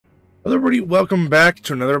Hello everybody, welcome back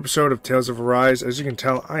to another episode of Tales of Arise. As you can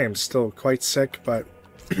tell, I am still quite sick, but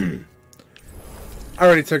I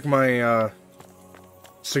already took my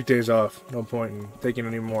sick days off. No point in taking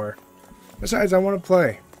any more. Besides, I want to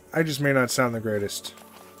play. I just may not sound the greatest.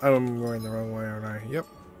 I'm going the wrong way, aren't I? Yep.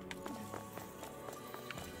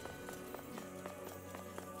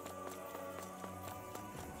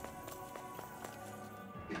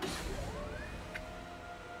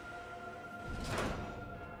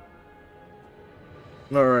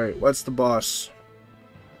 Alright, what's the boss?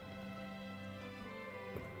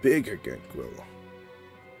 Big again, Quill.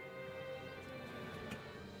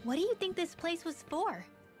 What do you think this place was for?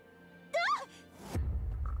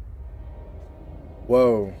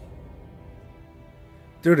 Whoa.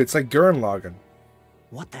 Dude, it's like Gurren Lagann.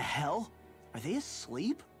 What the hell? Are they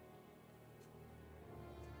asleep?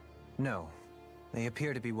 No. They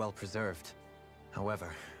appear to be well preserved.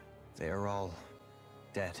 However, they are all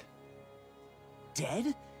dead.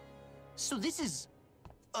 Dead? So this is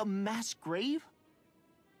a mass grave?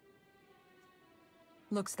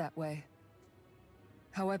 Looks that way.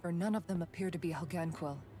 However, none of them appear to be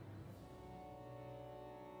Helganquil.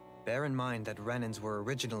 Bear in mind that Renans were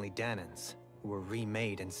originally Danans, who were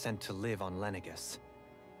remade and sent to live on Lenegus.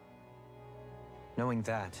 Knowing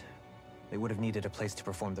that, they would have needed a place to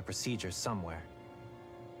perform the procedures somewhere.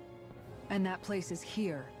 And that place is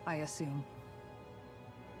here, I assume.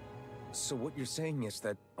 So what you're saying is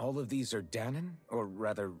that all of these are Danan, or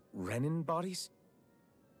rather, Renan bodies?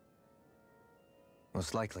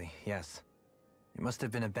 Most likely, yes. It must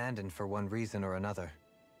have been abandoned for one reason or another.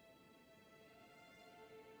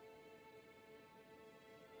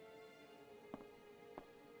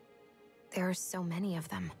 There are so many of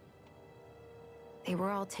them. They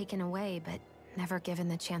were all taken away, but never given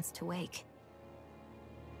the chance to wake.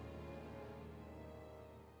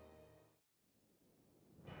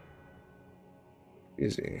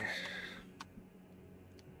 Easy.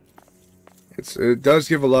 It does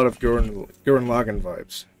give a lot of Gurren Lagann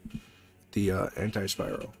vibes. The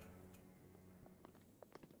anti-spiral.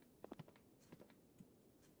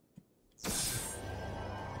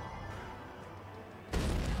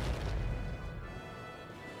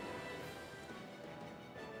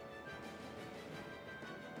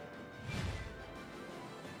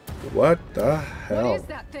 What the hell? What is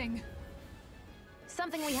that thing?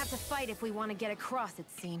 Something we have to fight if we want to get across, it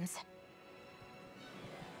seems.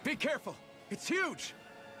 Be careful! It's huge!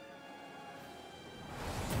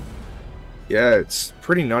 Yeah, it's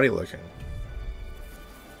pretty nutty looking.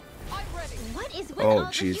 What is with Oh, all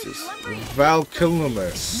Jesus. this lumbering?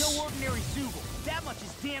 Valclymus. No ordinary Zoogle. That much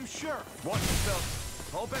is damn sure. Watch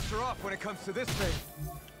yourself. All bets are off when it comes to this thing.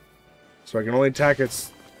 So I can only attack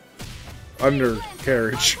its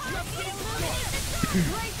undercarriage.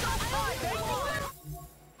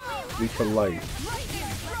 Be polite.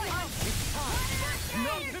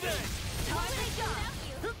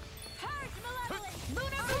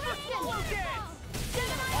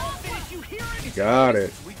 Got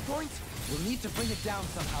it. Weak point? We'll need to bring it down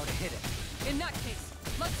somehow to hit it. In that case,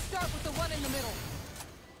 let's start with the one in the middle.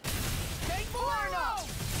 Take Milano!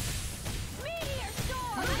 Meteor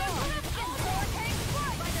storm!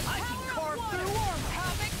 I can carve through armor!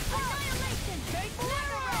 Havoc! Annihilation! Take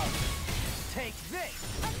Mega Ray! Take this!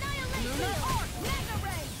 Annihilation! Mega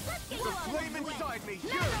Ray! Let's get The you out flame of the way! inside me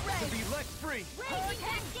Mega yearns Ray! to be let free. Raging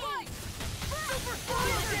Cascade! Super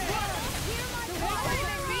Hear my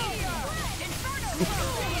flaming meteor! Inferno!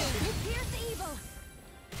 Pierce evil!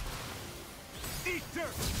 Eat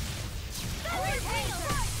dirt!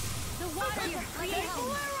 The warrior creation!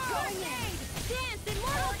 Tornade! Dance in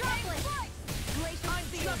mortal droplet! Glacial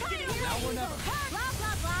spear! Now we're never! Blah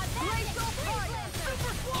blah blah! Glacial fire!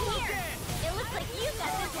 Super swallow! It looks like you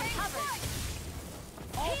got this one covered!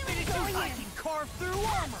 I'll finish you! I can carve through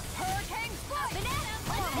armor! Hurricane strike! Banana!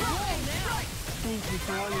 Thank you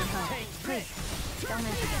for all your help. Take this! Don't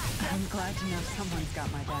mention it. I'm glad to know someone's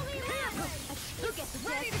got my back. Who gets the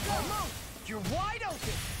Ready to death? go! You're wide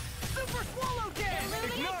open! Super swallow dance!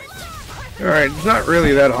 Illuminate the dark! Alright, it's not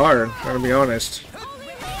really that hard, gotta be honest. Holy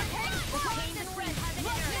hurricane! Chains and red have an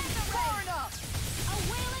errand. Far enough! A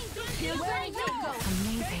wailing gun!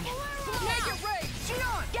 Amazing. Mega Ray!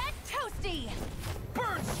 Gion! Get toasty!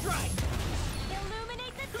 Burn strike!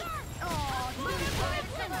 Illuminate the dark! Oh, Holy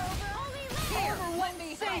Here, Land! let me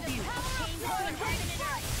save you! Hurricane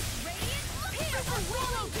strike! Radiant pierce! A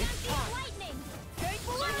wailing gun! Lightning! Take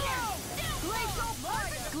Milano! Glacial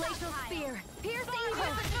fire! Glacial spear! Pierce evil!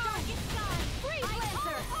 Freeze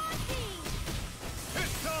lancer!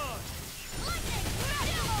 It's on! Lightning!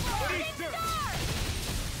 Eat dirt!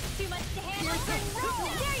 Too much to handle!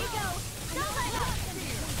 There you go!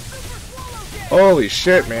 Super Holy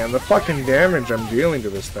shit, man. The fucking damage I'm dealing to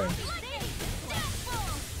this thing.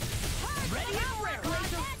 Ready and rare.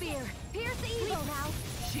 Laser spear. Pierce evil now.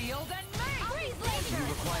 Shield and mace. Freeze laser. You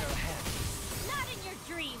require a hand. Not in your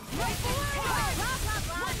dreams. One more.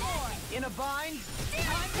 In a bind.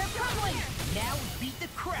 Time to crumbling. Now we beat the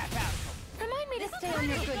crap out of them. Remind me to stay on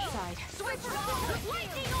your good side. Switch roll.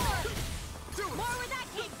 Lightning orb. More where that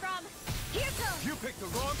came from. Here goes. You picked the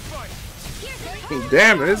wrong fight. Oh,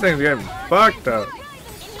 damn, this thing's getting fucked up. I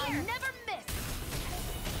never miss.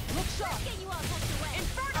 Look sharp. Get you all tucked away.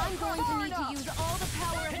 I'm going to need to use all the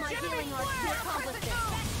power of my healing arts to accomplish this.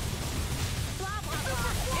 Blah, blah,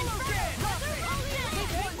 blah.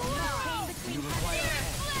 You require a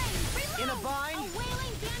hand. In a bind. A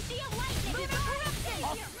wailing banshee of lightning.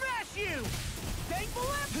 I'll smash you. Thankful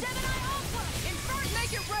left. Gemini Ultra. Inferno.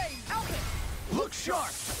 Make it rain. Out it. Look sharp.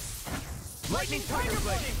 Lightning tiger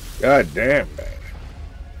blade. God damn, man.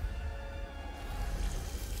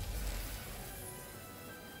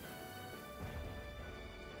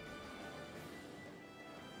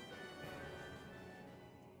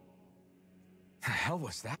 The hell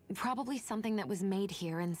was that? Probably something that was made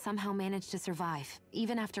here and somehow managed to survive,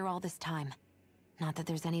 even after all this time. Not that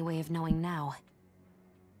there's any way of knowing now.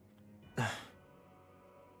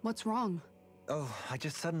 What's wrong? Oh, I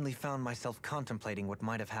just suddenly found myself contemplating what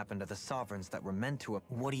might have happened to the sovereigns that were meant to.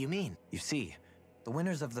 What do you mean? You see, the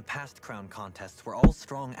winners of the past crown contests were all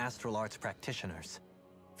strong astral arts practitioners.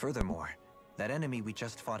 Furthermore, that enemy we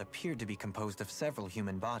just fought appeared to be composed of several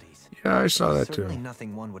human bodies. Yeah, I saw that Certainly too.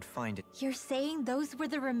 nothing one would find it. You're saying those were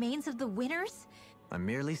the remains of the winners? I'm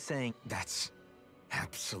merely saying That's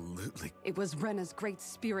absolutely... It was Rena's great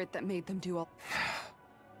spirit that made them do all.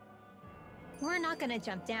 We're not gonna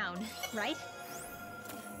jump down, right?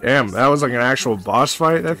 Damn, that was like an actual boss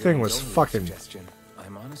fight? That thing was Don't need fucking... suggestion.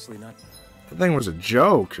 I'm honestly not... That thing was a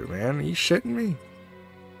joke, man. Are you shitting me?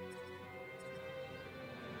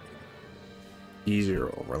 Easier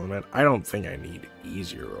over limit? I don't think I need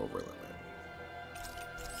easier over limit.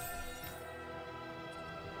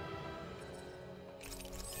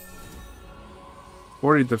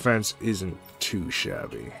 '40 defense isn't too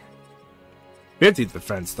shabby. 50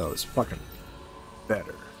 defense, though, is fucking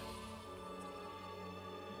better.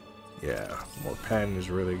 Yeah, more pen is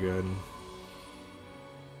really good.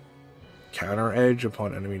 Counter edge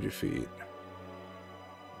upon enemy defeat.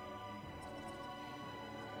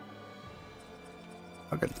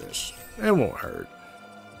 Look at this. It won't hurt.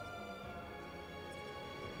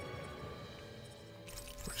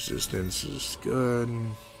 Resistance is good.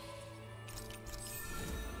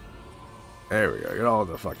 There we go. Get all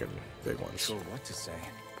the fucking big ones. Sure what to say.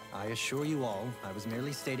 I assure you all, I was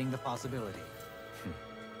merely stating the possibility.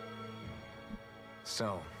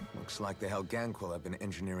 So, looks like the Helganquil have been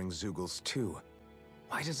engineering Zeugles too.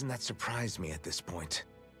 Why doesn't that surprise me at this point?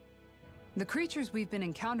 The creatures we've been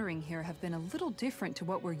encountering here have been a little different to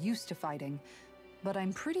what we're used to fighting, but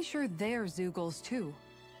I'm pretty sure they're Zeugles too.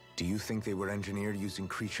 Do you think they were engineered using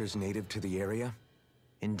creatures native to the area?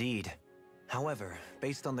 Indeed. However,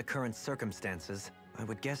 based on the current circumstances, I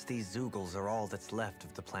would guess these Zeugles are all that's left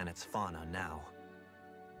of the planet's fauna now.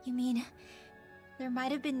 You mean there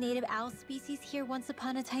might have been native owl species here once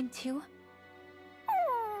upon a time too?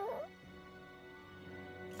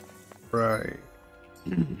 Right.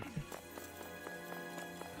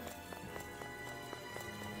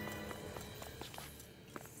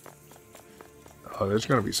 Oh, there's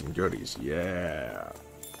gonna be some goodies. Yeah.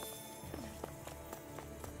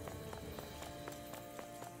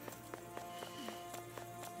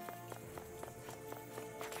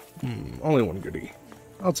 Only one goodie.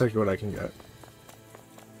 I'll take what I can get.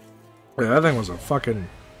 Yeah, that thing was a fucking...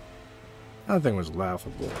 That thing was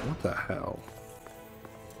laughable. What the hell?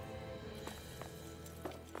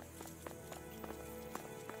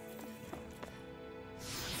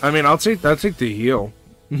 I mean, I'll take the heal.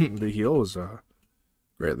 The heal is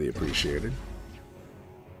greatly appreciated.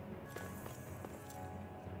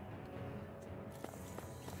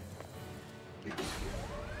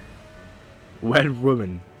 Wed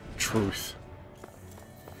woman, truth.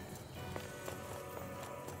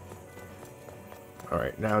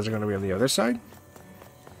 Alright, now is it going to be on the other side?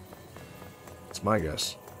 It's my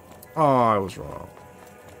guess. Oh, I was wrong.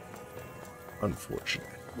 Unfortunate.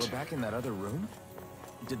 We're back in that other room?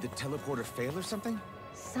 Did the teleporter fail or something?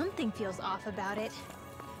 Something feels off about it.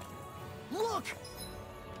 Look!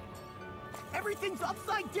 Everything's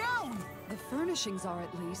upside down! The furnishings are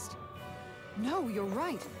at least. No, you're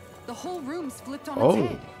right. The whole room's flipped on Oh.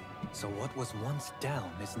 its head. So what was once down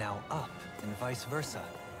is now up, and vice versa.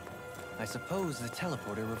 I suppose the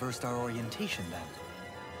teleporter reversed our orientation then.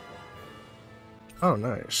 Oh,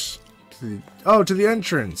 nice. To the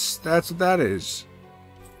entrance. That's what that is.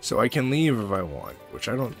 So I can leave if I want, which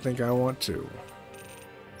I don't think I want to.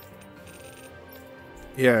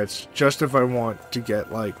 Yeah, it's just if I want to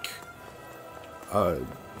get, like,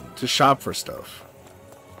 to shop for stuff.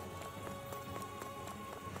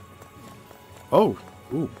 Oh,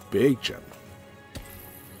 ooh, big gem.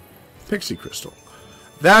 Pixie crystal.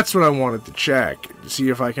 That's what I wanted to check, to see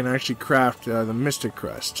if I can actually craft the Mystic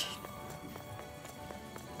Crest.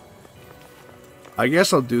 I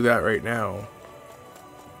guess I'll do that right now.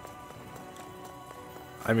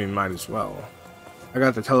 I mean, might as well. I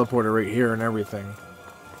got the teleporter right here and everything.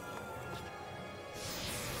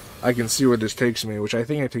 I can see where this takes me, which I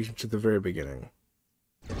think it takes me to the very beginning.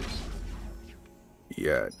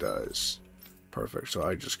 Yeah, it does. Perfect, so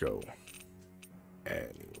I just go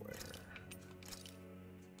anywhere.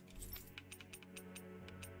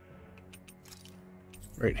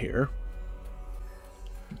 Right here.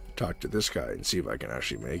 Talk to this guy and see if I can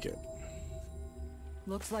actually make it.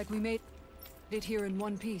 Looks like we made it here in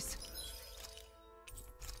one piece.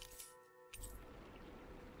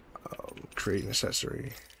 Create an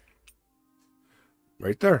accessory.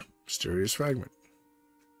 Right there. Mysterious fragment.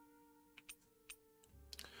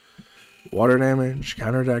 Water damage.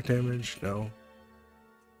 Counterattack damage. No.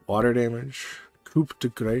 Water damage. Coup de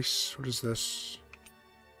grace. What is this?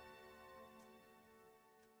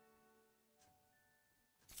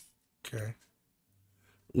 Okay.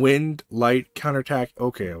 Wind, light, counterattack.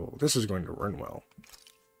 Okay, well, this is going to run well.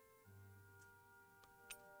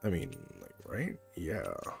 I mean, like, right?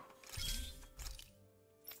 Yeah.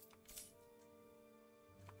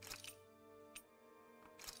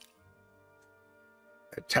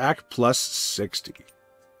 Attack plus 60.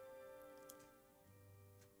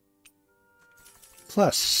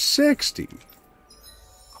 Plus 60?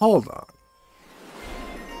 Hold on.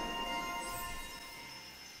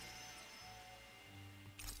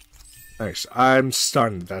 Nice. I'm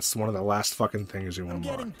stunned. That's one of the last fucking things you want.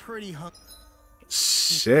 I'm getting pretty hungry.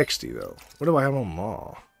 60 though. What do I have on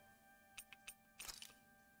Maw?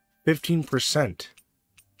 15%.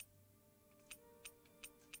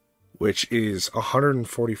 Which is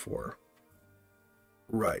 144.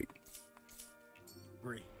 Right.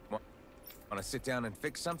 Want to sit down and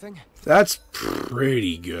fix something? That's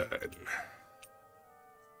pretty good.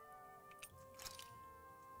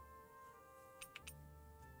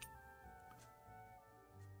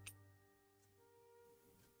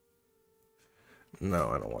 No,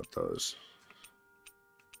 I don't want those.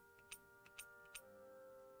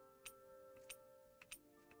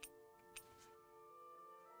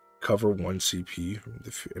 Cover 1 CP from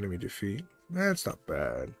the enemy defeat. That's not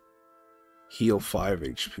bad. Heal 5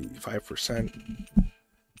 HP. 5%.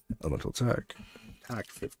 Elemental attack. Attack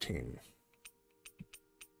 15.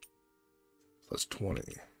 Plus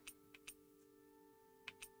 20.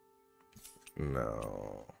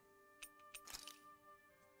 No.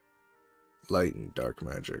 Light and dark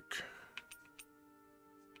magic.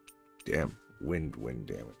 Damn. Wind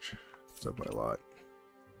damage. It's up by a lot.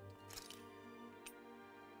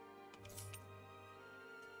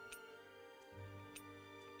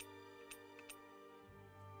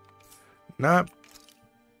 Not.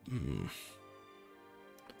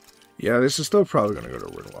 Yeah, this is still probably going to go to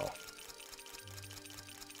Rinwell.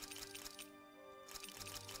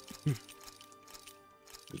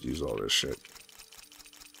 Let's use all this shit.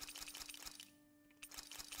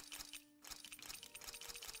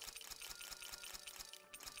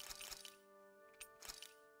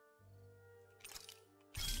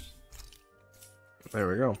 There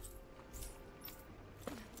we go.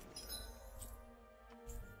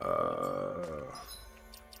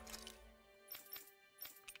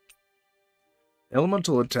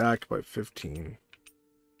 Elemental attack by 15.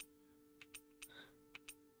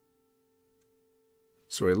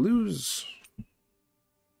 So I lose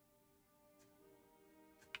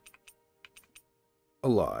a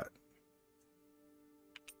lot.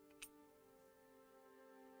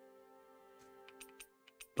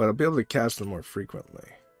 But I'll be able to cast them more frequently.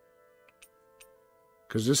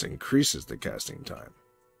 Because this increases the casting time.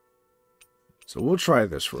 So we'll try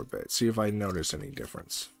this for a bit. See if I notice any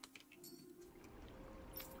difference.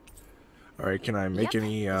 Alright, can I make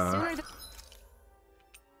any, I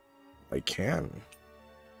can.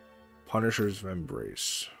 Punisher's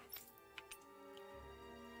Embrace.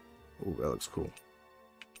 Oh, that looks cool.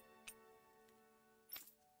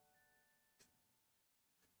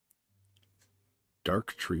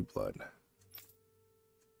 Dark Tree Blood.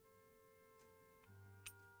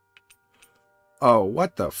 Oh,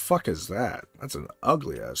 what the fuck is that? That's an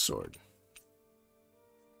ugly-ass sword.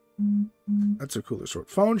 That's a cooler sword.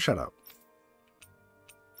 Phone, shut up.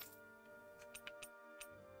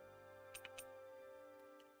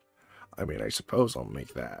 I mean, I suppose I'll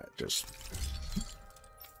make that. Just...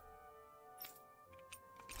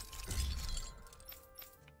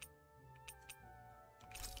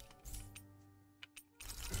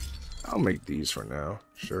 I'll make these for now,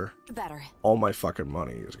 sure. Better. All my fucking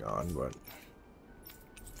money is gone, but...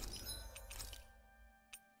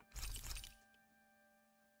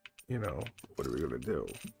 You know, what are we gonna do?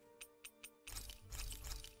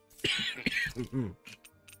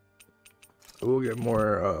 We'll get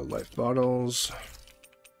more life bottles.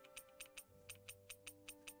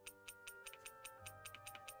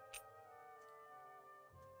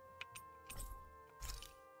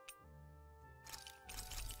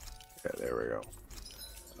 Yeah, there we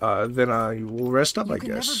go. Then I will rest up, I guess. You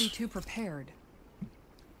can never be too prepared.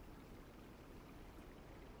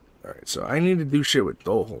 Alright, so I need to do shit with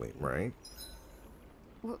Dolhalim, right?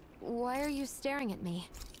 Why are you staring at me?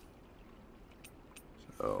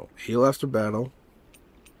 So, heal after battle.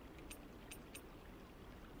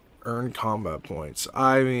 Earn combat points.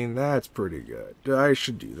 I mean, that's pretty good. I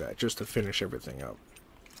should do that, just to finish everything up.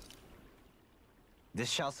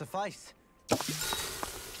 This shall suffice.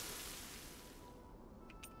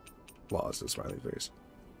 Lost a smiley face.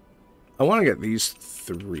 I want to get these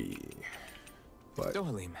 3. But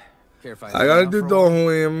Dolhalim, care if I gotta do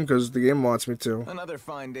Dolhalim because the game wants me to. Another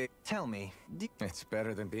fine day. Tell me, It's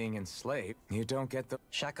better than being enslaved. You don't get the...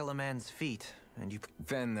 shackle a man's feet, and you...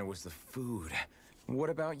 Then there was the food. What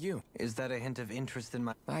about you? Is that a hint of interest in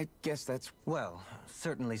my... I guess that's... Well,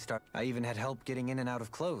 certainly start... I even had help getting in and out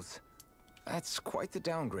of clothes. That's quite the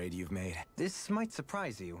downgrade you've made. This might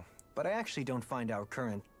surprise you, but I actually don't find our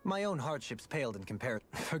current... My own hardships paled in comparison.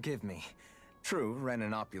 Forgive me. True, Ren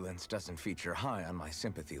and opulence doesn't feature high on my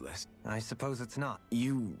sympathy list. I suppose it's not.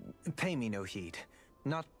 You... Pay me no heed.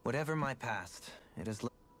 Not whatever my past. It is...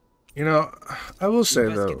 You know, I will say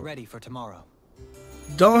best though, get ready for tomorrow.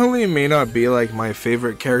 Dolhalim may not be like my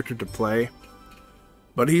favorite character to play,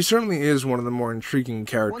 but he certainly is one of the more intriguing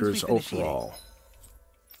characters overall.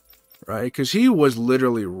 Right? Because he was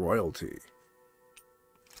literally royalty.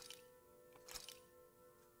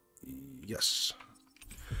 Yes.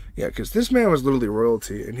 Yeah, because this man was literally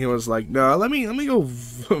royalty, and he was like, "No, let me go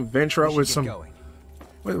venture out with some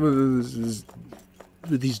with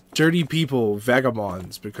these dirty people,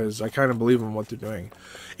 vagabonds, because I kind of believe in what they're doing."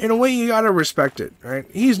 In a way, you gotta respect it, right?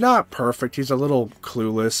 He's not perfect. He's a little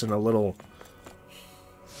clueless and a little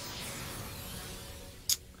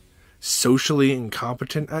socially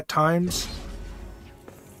incompetent at times.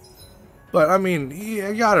 But I mean,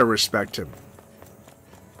 you gotta respect him.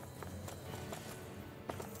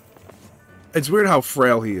 It's weird how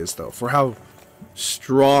frail he is, though. For how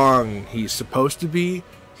strong he's supposed to be,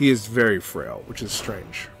 he is very frail, which is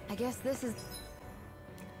strange. I guess this is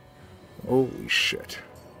Holy shit.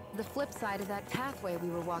 the flip side of that pathway we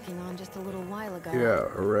were walking on just a little while ago. Yeah,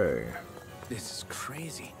 hooray. This is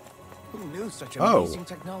crazy. Who knew such Oh. amazing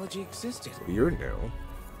technology existed? You're new.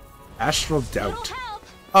 Astral Little Doubt. help!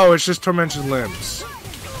 Oh, it's just Tormented Limbs.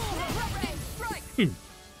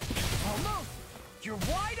 Almost. You're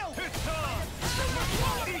wide open.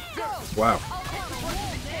 Wow.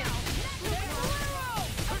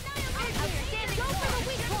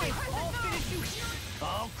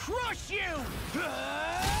 I'll crush you!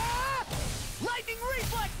 Lightning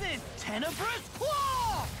reflexes! Tenebrous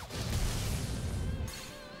claw!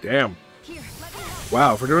 Damn.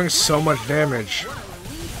 Wow, for doing so much damage,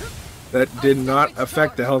 that did not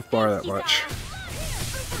affect the health bar that much.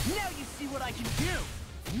 Now you see what I can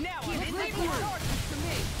do! Now I'm in the groove!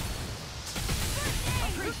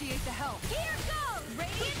 Appreciate the help. Here goes!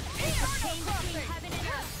 Radiant change between heaven and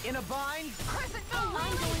earth. In a bind? Crescent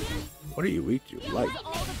alignment. What are you weak to? Light.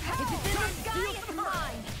 All the power. If it's in the sky, it's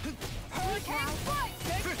mine. Hurricane strike.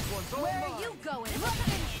 Where are you going?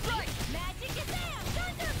 Magic is there.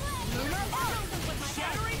 Thunderblade.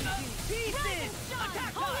 Shattering of pieces!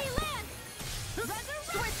 Attack! Holy Lance.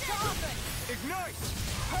 Switch to offense! Ignite!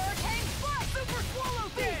 Hurricane strike. Super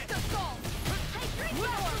swallow Beast assault.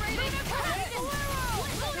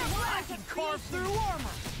 I can carve through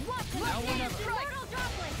armor! Now or never. Immortal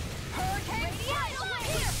droplet. Hurricane strike.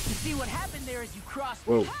 You see what happened there as you crossed?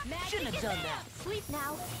 Whoa. Shouldn't have done that. Sleep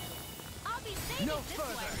now. I'll be safe No this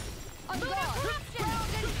further. way. Lunar corruption.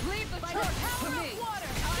 Leave the By church power to of me.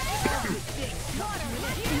 water. Water,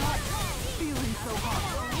 feeling so hot.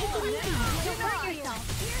 Hurt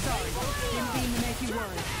yourself. Didn't mean to make you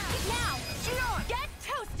worry. Now, get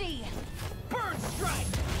toasty. Bird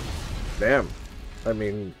strike! Damn. I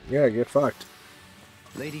mean, yeah, get fucked.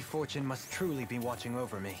 Lady Fortune must truly be watching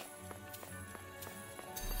over me.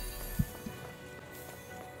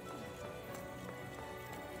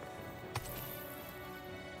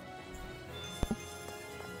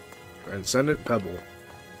 and send it Pebble.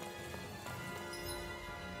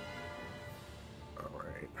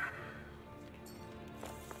 Alright.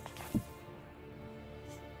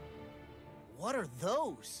 What are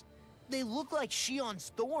those? They look like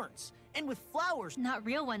Shion's thorns, and with flowers. Not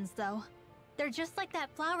real ones, though. They're just like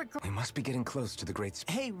that flower. We must be getting close to the Great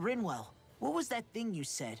Hey, Rinwell, what was that thing you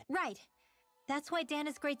said? Right. That's why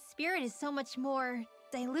Dana's great spirit is so much more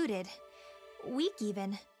diluted. Weak,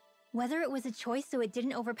 even. Whether it was a choice so it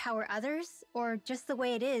didn't overpower others, or just the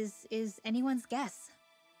way it is anyone's guess.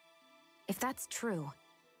 If that's true,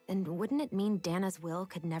 then wouldn't it mean Dana's will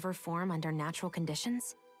could never form under natural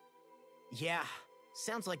conditions? Yeah,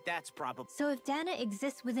 sounds like that's probably. So if Dana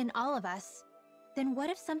exists within all of us, then what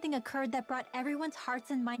if something occurred that brought everyone's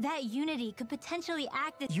hearts and minds? That unity could potentially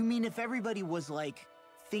act as— You mean if everybody was, like,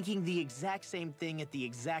 thinking the exact same thing at the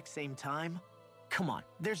exact same time? Come on,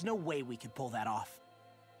 there's no way we could pull that off.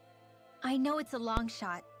 I know it's a long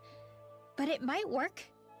shot, but it might work.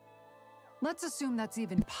 Let's assume that's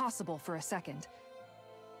even possible for a second.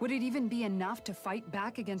 Would it even be enough to fight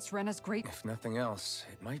back against Rena's great— If nothing else,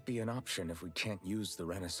 it might be an option if we can't use the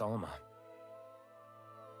Renasalma.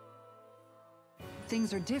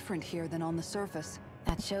 Things are different here than on the surface.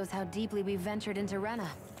 That shows how deeply we've ventured into Rena.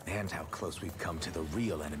 And how close we've come to the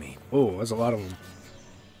real enemy. Oh, that's a lot of them.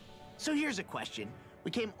 So here's a question. We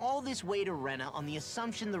came all this way to Rena on the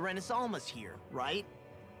assumption the Renasalma's here, right?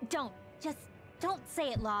 Just don't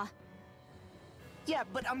say it, Law. Yeah,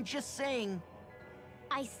 but I'm just saying...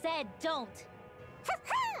 I said don't.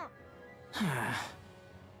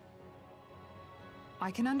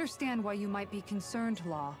 I can understand why you might be concerned,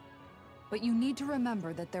 Law. But you need to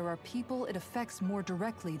remember that there are people it affects more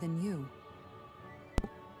directly than you.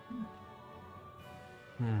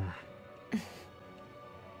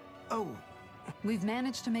 Oh. We've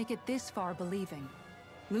managed to make it this far believing.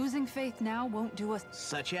 Losing faith now won't do us—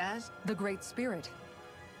 Such as? The Great Spirit.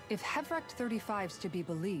 If Hevrecht 35's to be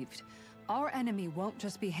believed, our enemy won't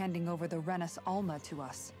just be handing over the Renas Alma to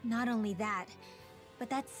us. Not only that, but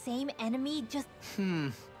that same enemy just—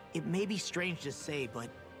 It may be strange to say, but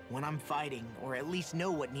when I'm fighting, or at least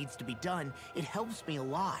know what needs to be done, it helps me a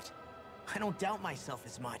lot. I don't doubt myself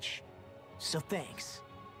as much. So thanks.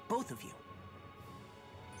 Both of you.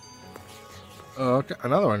 Okay,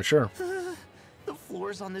 another one, sure. The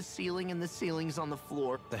floor's on the ceiling and the ceiling's on the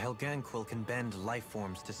floor. The Helganquil can bend life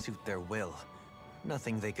forms to suit their will.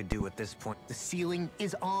 Nothing they could do at this point. The ceiling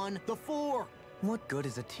is on the floor. What good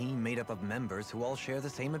is a team made up of members who all share the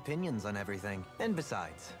same opinions on everything? And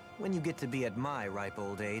besides, when you get to be at my ripe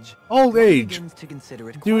old age, Old one age? begins to consider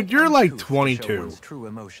it Dude, quite you're like uncouth to show 22. one's true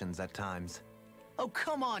emotions at times. Oh,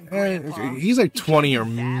 come on, Grandpa. He's like You 20 or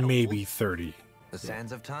can't be that maybe old. 30. The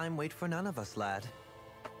sands of time wait for none of us, lad.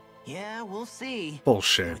 Yeah, we'll see.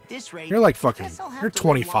 Bullshit. At this rate, You're like I fucking, guess I'll have you're to live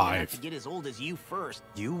long enough 25. to get as old as you first.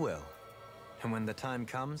 You will. And when the time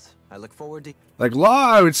comes, I look forward to— Like,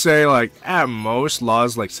 Law, I would say, like, at most,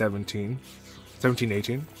 Law's like 17,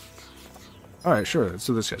 18. Alright, sure, let's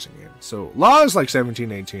do this guessing game. So, Law is like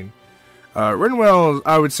 17, 18. Rinwell,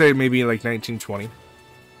 I would say maybe like 19, 20.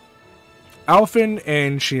 Alphen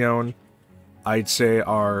and Shion, I'd say,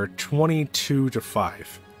 are 22 to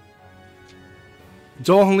 5.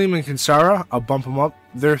 Dolhalim and Kinsara, I'll bump them up.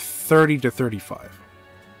 They're 30 to 35.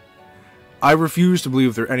 I refuse to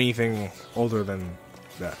believe they're anything older than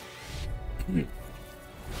that.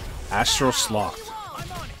 Astral Sloth. A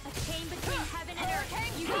chain between heaven and earth.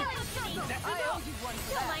 You can't see. Don't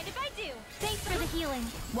mind if I do. Thanks for the healing.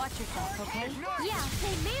 Watch yourself, okay? Yeah,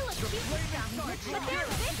 they may look cute, but they're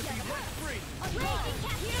vicious. A blazing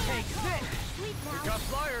capture. Sleep now.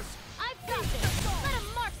 flyers. I've got this. Let a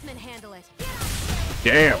marksman handle it.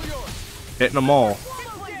 Damn. Hitting them all. This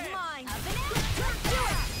one's mine.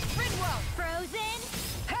 Frozen.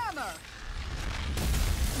 Hammer.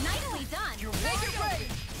 Nicely done. Make it ready.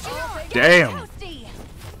 Damn. Toasty.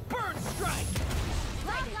 Burn strike.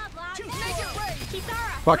 Blah, blah, blah. Make it ready.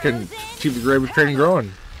 Kisara. Fucking Frozen. keep the gravy train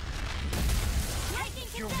growing. Lightning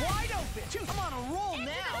You're contest. wide open. I'm on a roll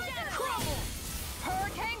now. Crumble.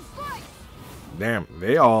 Hurricane strike. Damn,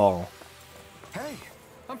 they all Hey,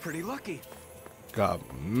 I'm pretty lucky. got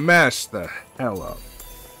messed the hell up.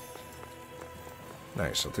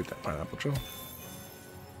 Nice, I'll take that pineapple chill.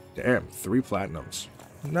 Damn, 3 platinums.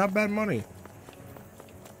 Not bad money.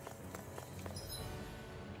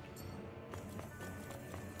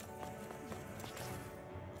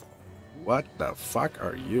 What the fuck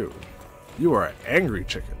are you? You are an angry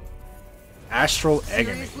chicken. Astral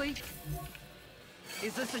agony. Seriously?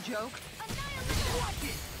 Is this a joke?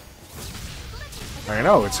 I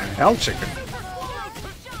know, it's hell chicken.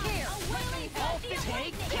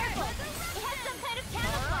 Careful. It has some kind of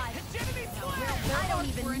camouflage.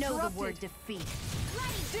 the word defeat.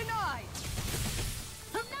 Denied!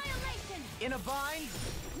 Annihilation! In a vine?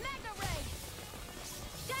 Mega ray!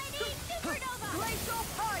 Shiny supernova! Glacial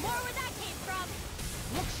fire! More where that came from!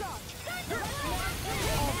 Look sharp!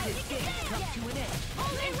 All his games come to an end.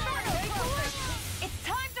 Holy Inferno! It's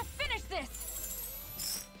time to finish this!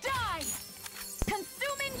 Die!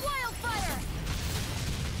 Consuming wildfire!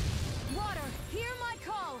 Water, hear my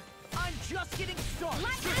call! I'm just getting started!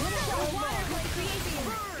 Like the water blade creating!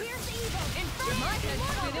 Here's evil! Inferno! My head's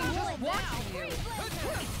spinning just Now! watching you.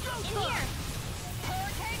 In here!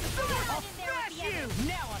 Hurricane I'll smash you!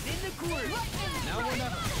 Now I'm in the groove! Now or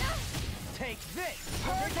never! Take this!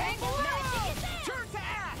 Hurricane Turn to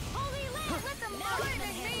ash! Holy land, let them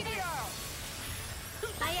flaming meteor!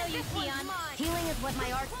 I owe you, Sion. Healing is what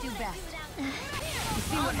my arts do best. You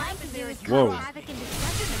see what I can do is Whoa. cause havoc and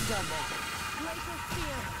destruction. Glacial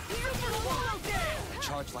spear. A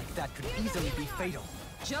charge like that could easily be fatal.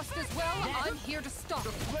 Just as well, I'm here to stop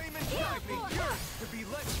it. Flame inside me yearns to be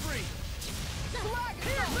let free!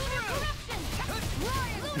 Lunar corruption!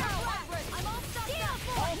 Lunar hybrid! I'm all stuck up!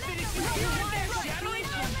 I'll finish you here and there, shattering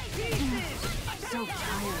pieces! So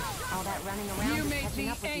tired. All that running around You is made catching me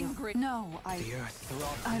up with you. angry. No, The earth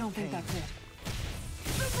throbs I in don't think pain. that's it.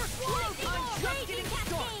 Super swallow! I'm just getting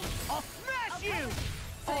started! I'll smash you!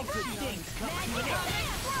 All good things come to an end!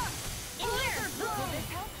 In here!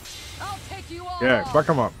 I'll take you all Yeah, on. fuck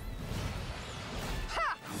him up.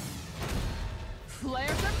 Flare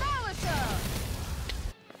Demolition!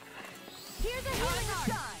 Here's a healing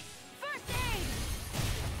art! First aid!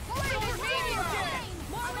 Flaming meteor!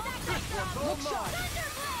 More where that came from! Look sharp!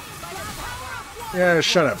 Thunderblade! By the power of water! Yeah,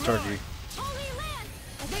 shut up, Turkey. Holy land!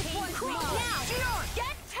 This one's Quick mine. now!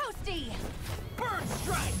 Get toasty! Bird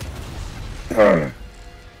strike!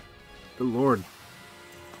 Good lord.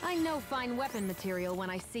 I know fine weapon material when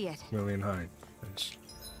I see it. Million hide. Nice.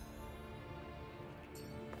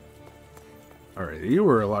 Alright, you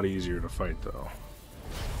were a lot easier to fight, though.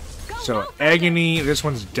 So, Agony, this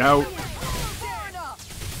one's Doubt.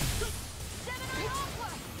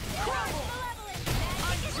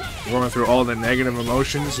 Going through all the negative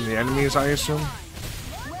emotions and the enemies, I assume.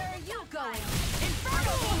 Where are you going?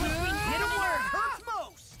 Hit 'em where it hurts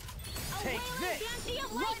most! Take this!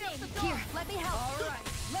 Here, let me help.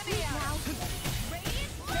 Let me out.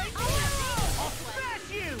 I'll smash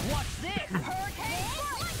you! Watch this!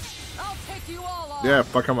 I'll take you all on. Yeah,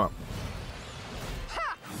 fuck him up.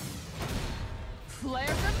 Flare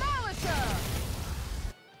Demolisher!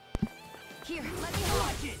 Here, let me help.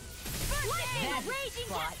 Watch it! That's raging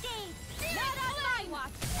cascade. Not on my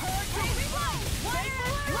watch.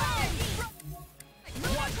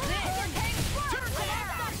 Watch this! Turn to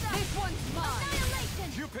ash! This one's mine. Annihilation.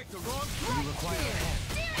 You picked the wrong. You require a hand.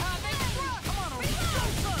 Come on, over!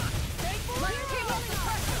 Let's keep up the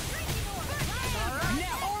pressure.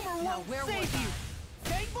 Now armor won't where save was you!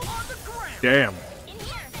 Thankful on the ground! Damn. In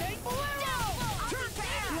here. Thankful arrow! Turn to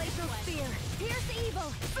ash! Glacial spear. Pierce evil.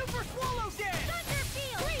 Super swallow dead! Thunder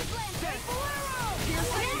field. Freeze lancer. Thankful arrow! Here's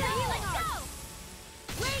the healing art.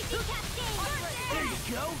 Raging cascade. There you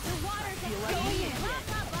go! The water's Feel like going me in. again.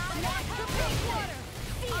 That's the big water.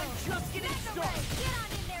 I'm just getting started! Get on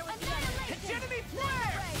in there with the annihilation. Hegemony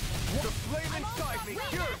flare! The flame inside me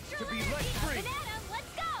yearns to be let free! Banana,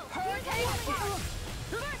 let's go. Hurricane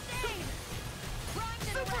First aid. Grind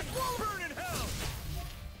it Super away. swallow! Burn in hell!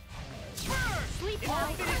 Burn! Sleep I'll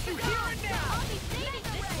now. finish you here and now! I'll be saving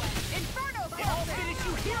this one. Inferno. I'll finish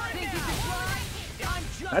you here and now! I'm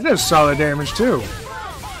just That does solid damage, too.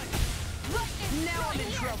 now I'm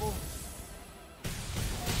in trouble!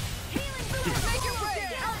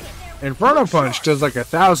 Inferno Punch does like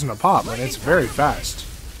 1,000 a pop, and it's very fast.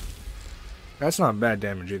 That's not bad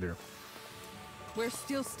damage either. We're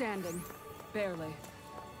still standing. Barely.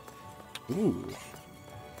 Ooh.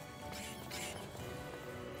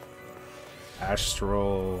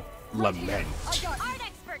 Astral Lament. Art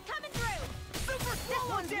expert coming through. Super This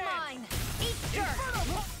swallow one's dead! mine. Eat dirt.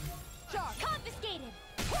 Shark! Confiscated.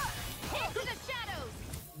 Into the shadows.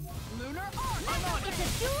 Lunar Arc. It's a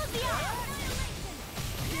duel of the eye.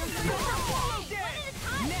 Super swallow dead!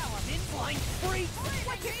 Now I'm in blind free!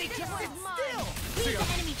 Why can't they just sit still? Use the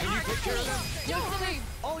enemy's art. Don't believe.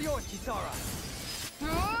 All yours, Kisara.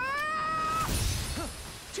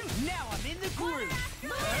 Now I'm in the groove!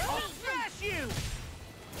 I'll smash you!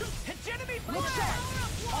 Hegemony flare!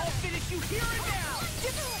 I'll finish you here and now!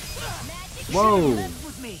 Whoa. Left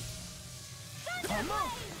with me! Come on!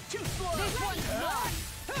 Too slow! This one's mine.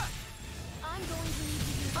 I'm going to need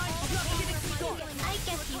to use all the power of my healing. I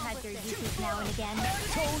guess you had your uses now and again.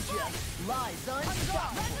 Told ya! Lies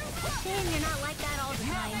unstoppable! Shame you're not like that all the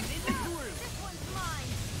time. In the groove! This one's mine.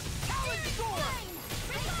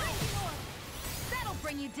 That'll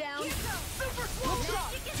bring you down. Super swole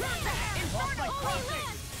shot. Turn that. Inferno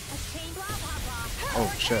crossing. A chain blah blah blah. Oh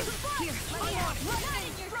shit. Here, let me out. Run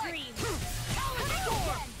in your dreams.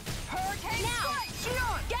 Hurricane now.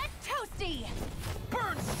 Get toasty.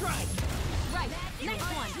 Burn strike. Right. Next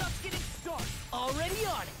one. Just getting started. Already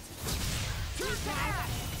on it.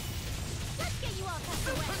 Let's get you all tucked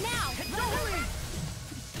away. Now. Controlling.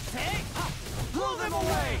 Hey. Blow them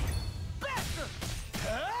away. Faster.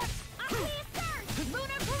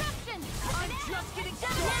 Lunar corruption. I'm just getting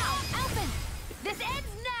started. Now, Alphen. This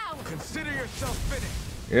ends now. Consider yourself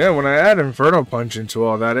finished. Yeah, when I add Inferno Punch into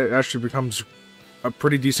all that, it actually becomes a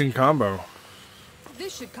pretty decent combo.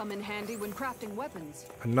 This should come in handy when crafting weapons.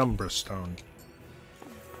 Penumbra Stone.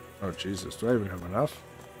 Oh Jesus, do I even have enough?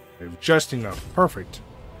 I have just enough. Perfect.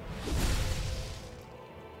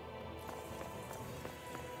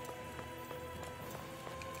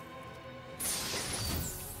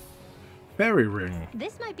 Fairy Ring.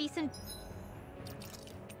 This might be some.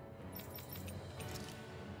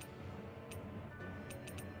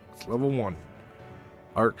 It's level 1.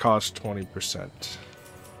 Art cost 20%.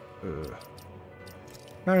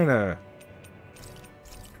 Kinda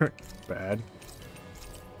bad.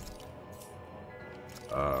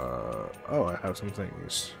 Oh, I have some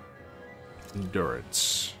things.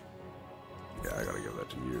 Endurance. Yeah, I gotta give that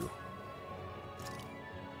to you.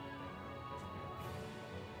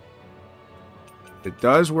 It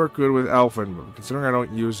does work good with Alphen, but considering I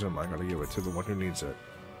don't use him, I'm gonna give it to the one who needs it.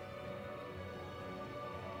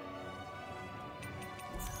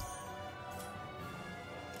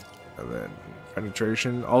 And then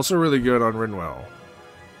penetration, also really good on Rinwell.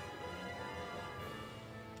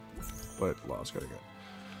 But Law's gotta go.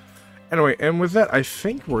 Anyway, and with that, I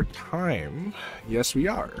think we're time. Yes, we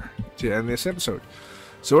are to end this episode.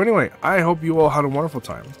 So anyway, I hope you all had a wonderful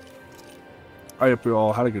time. I hope you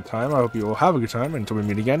all had a good time. I hope you all have a good time until we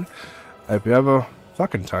meet again. I hope you have a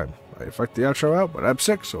fucking time. I fucked the outro out, but I'm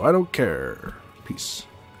sick, so I don't care. Peace.